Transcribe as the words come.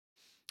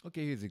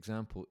Okay, here's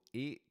example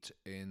 8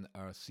 in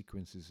our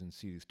sequences and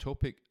series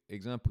topic.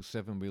 Example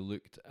 7, we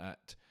looked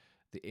at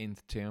the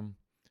nth term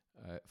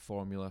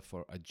formula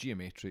for a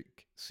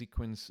geometric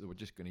sequence. So we're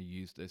just going to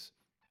use this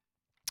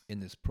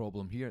in this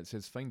problem here. It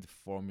says find the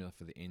formula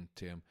for the nth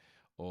term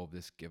of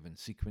this given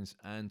sequence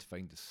and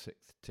find the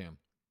 6th term.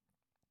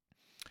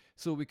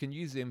 So we can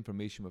use the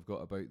information we've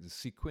got about the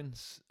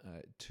sequence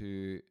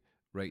to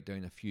write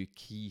down a few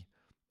key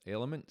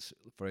elements.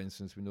 For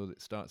instance, we know that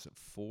it starts at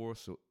 4,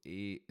 so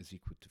A is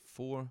equal to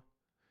 4.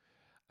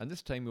 And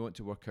this time we want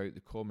to work out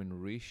the common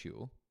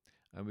ratio.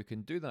 And we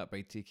can do that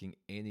by taking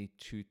any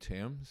two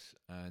terms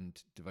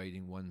and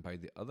dividing one by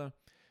the other.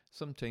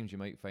 Sometimes you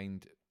might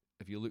find,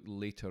 if you look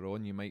later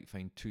on, you might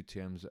find two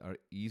terms that are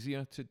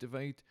easier to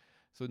divide.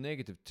 So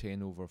negative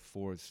 10 over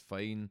 4 is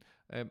fine.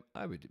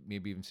 I would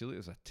maybe even say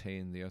there's a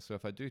 10 there. So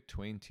if I do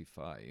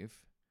 25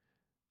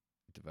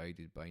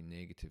 divided by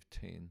negative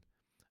 10,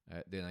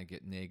 then I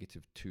get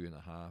negative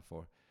 2.5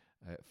 or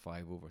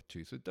 5 over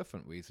 2. So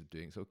different ways of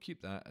doing it. So I'll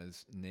keep that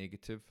as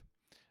negative.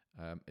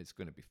 It's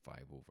going to be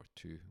 5 over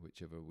 2,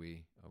 whichever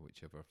way or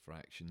whichever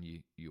fraction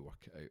you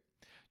work it out.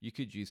 You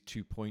could use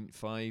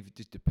 2.5. It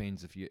just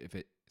depends if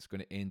it's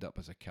going to end up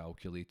as a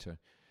calculator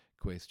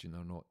question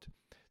or not.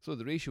 So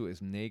the ratio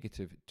is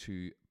negative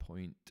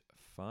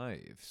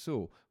 2.5.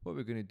 So what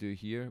we're going to do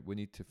here, we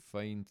need to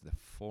find the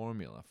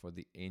formula for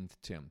the nth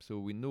term. So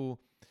we know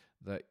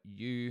that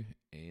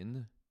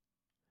un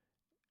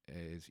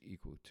is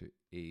equal to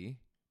a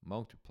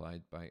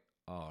multiplied by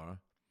r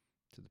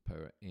to the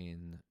power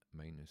n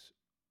minus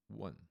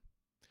 1.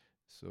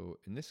 So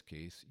in this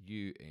case,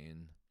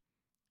 un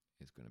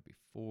is going to be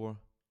 4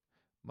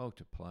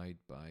 multiplied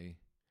by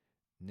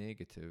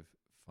negative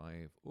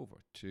 5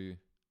 over 2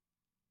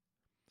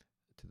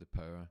 to the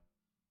power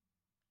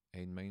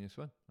n minus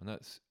 1. And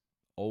that's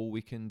all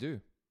we can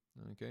do.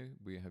 Okay,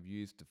 we have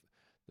used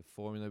the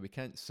formula. We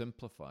can't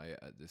simplify it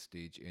at this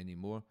stage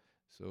anymore,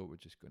 so we're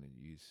just going to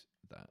use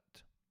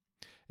that.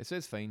 It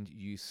says find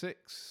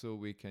u6, so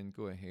we can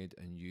go ahead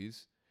and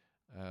use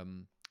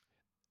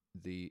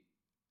the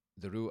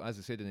rule. As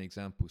I said in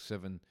example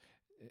 7,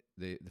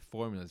 the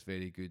formula is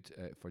very good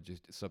for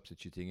just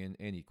substituting in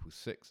n equals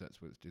 6.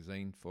 That's what it's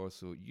designed for.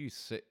 So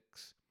u6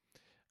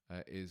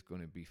 is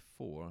going to be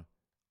 4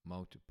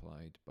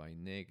 multiplied by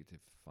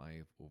negative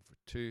 5 over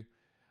 2.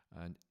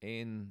 And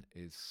n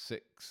is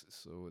 6,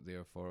 so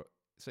therefore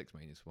 6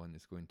 minus 1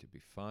 is going to be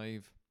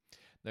 5.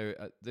 Now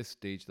at this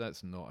stage,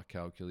 that's not a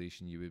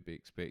calculation you would be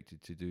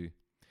expected to do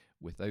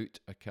without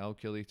a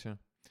calculator.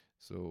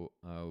 So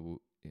I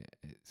will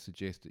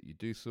suggest that you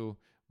do so.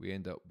 We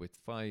end up with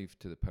 5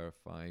 to the power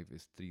 5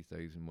 is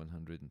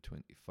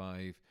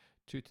 3,125.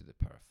 2 to the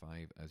power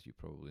 5, as you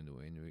probably know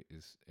anyway,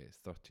 is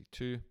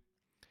 32.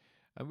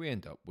 And we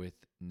end up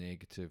with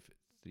negative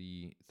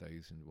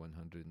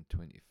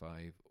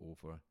 3,125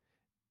 over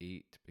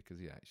 8, because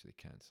they actually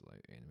cancel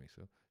out anyway.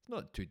 So it's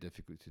not too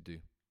difficult to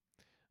do.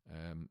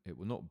 It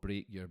will not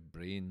break your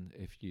brain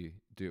if you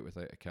do it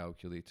without a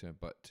calculator,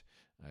 but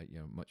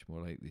you're much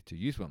more likely to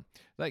use one.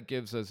 That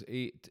gives us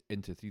 8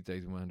 into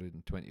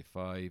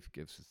 3,125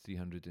 gives us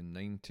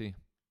 390.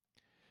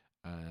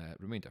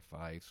 Remainder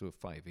 5, so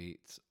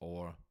 5/8,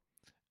 or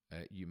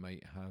you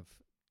might have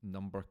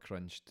number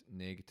crunched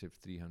negative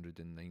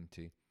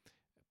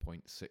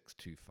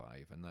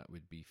 390.625, and that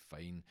would be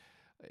fine.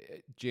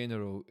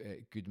 General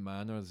good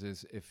manners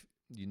is if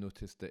you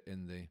noticed that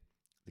in the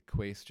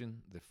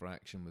question, the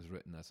fraction was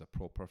written as a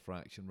proper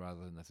fraction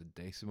rather than as a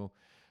decimal.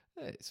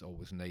 It's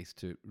always nice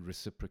to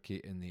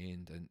reciprocate in the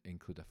end and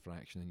include a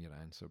fraction in your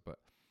answer, but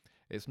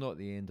it's not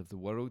the end of the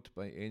world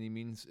by any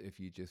means if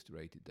you just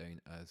write it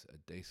down as a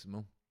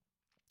decimal.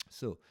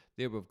 So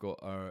there we've got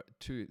our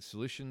two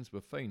solutions.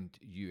 We've found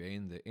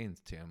un, the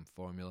nth term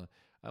formula,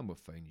 and we've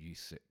found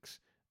u6,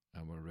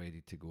 and we're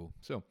ready to go.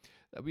 So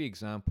that'll be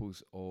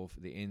examples of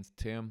the nth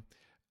term.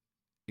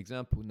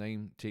 Example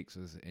 9 takes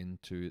us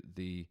into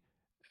the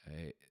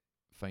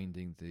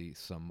finding the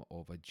sum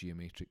of a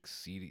geometric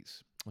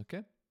series.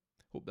 Okay,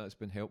 hope that's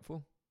been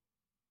helpful.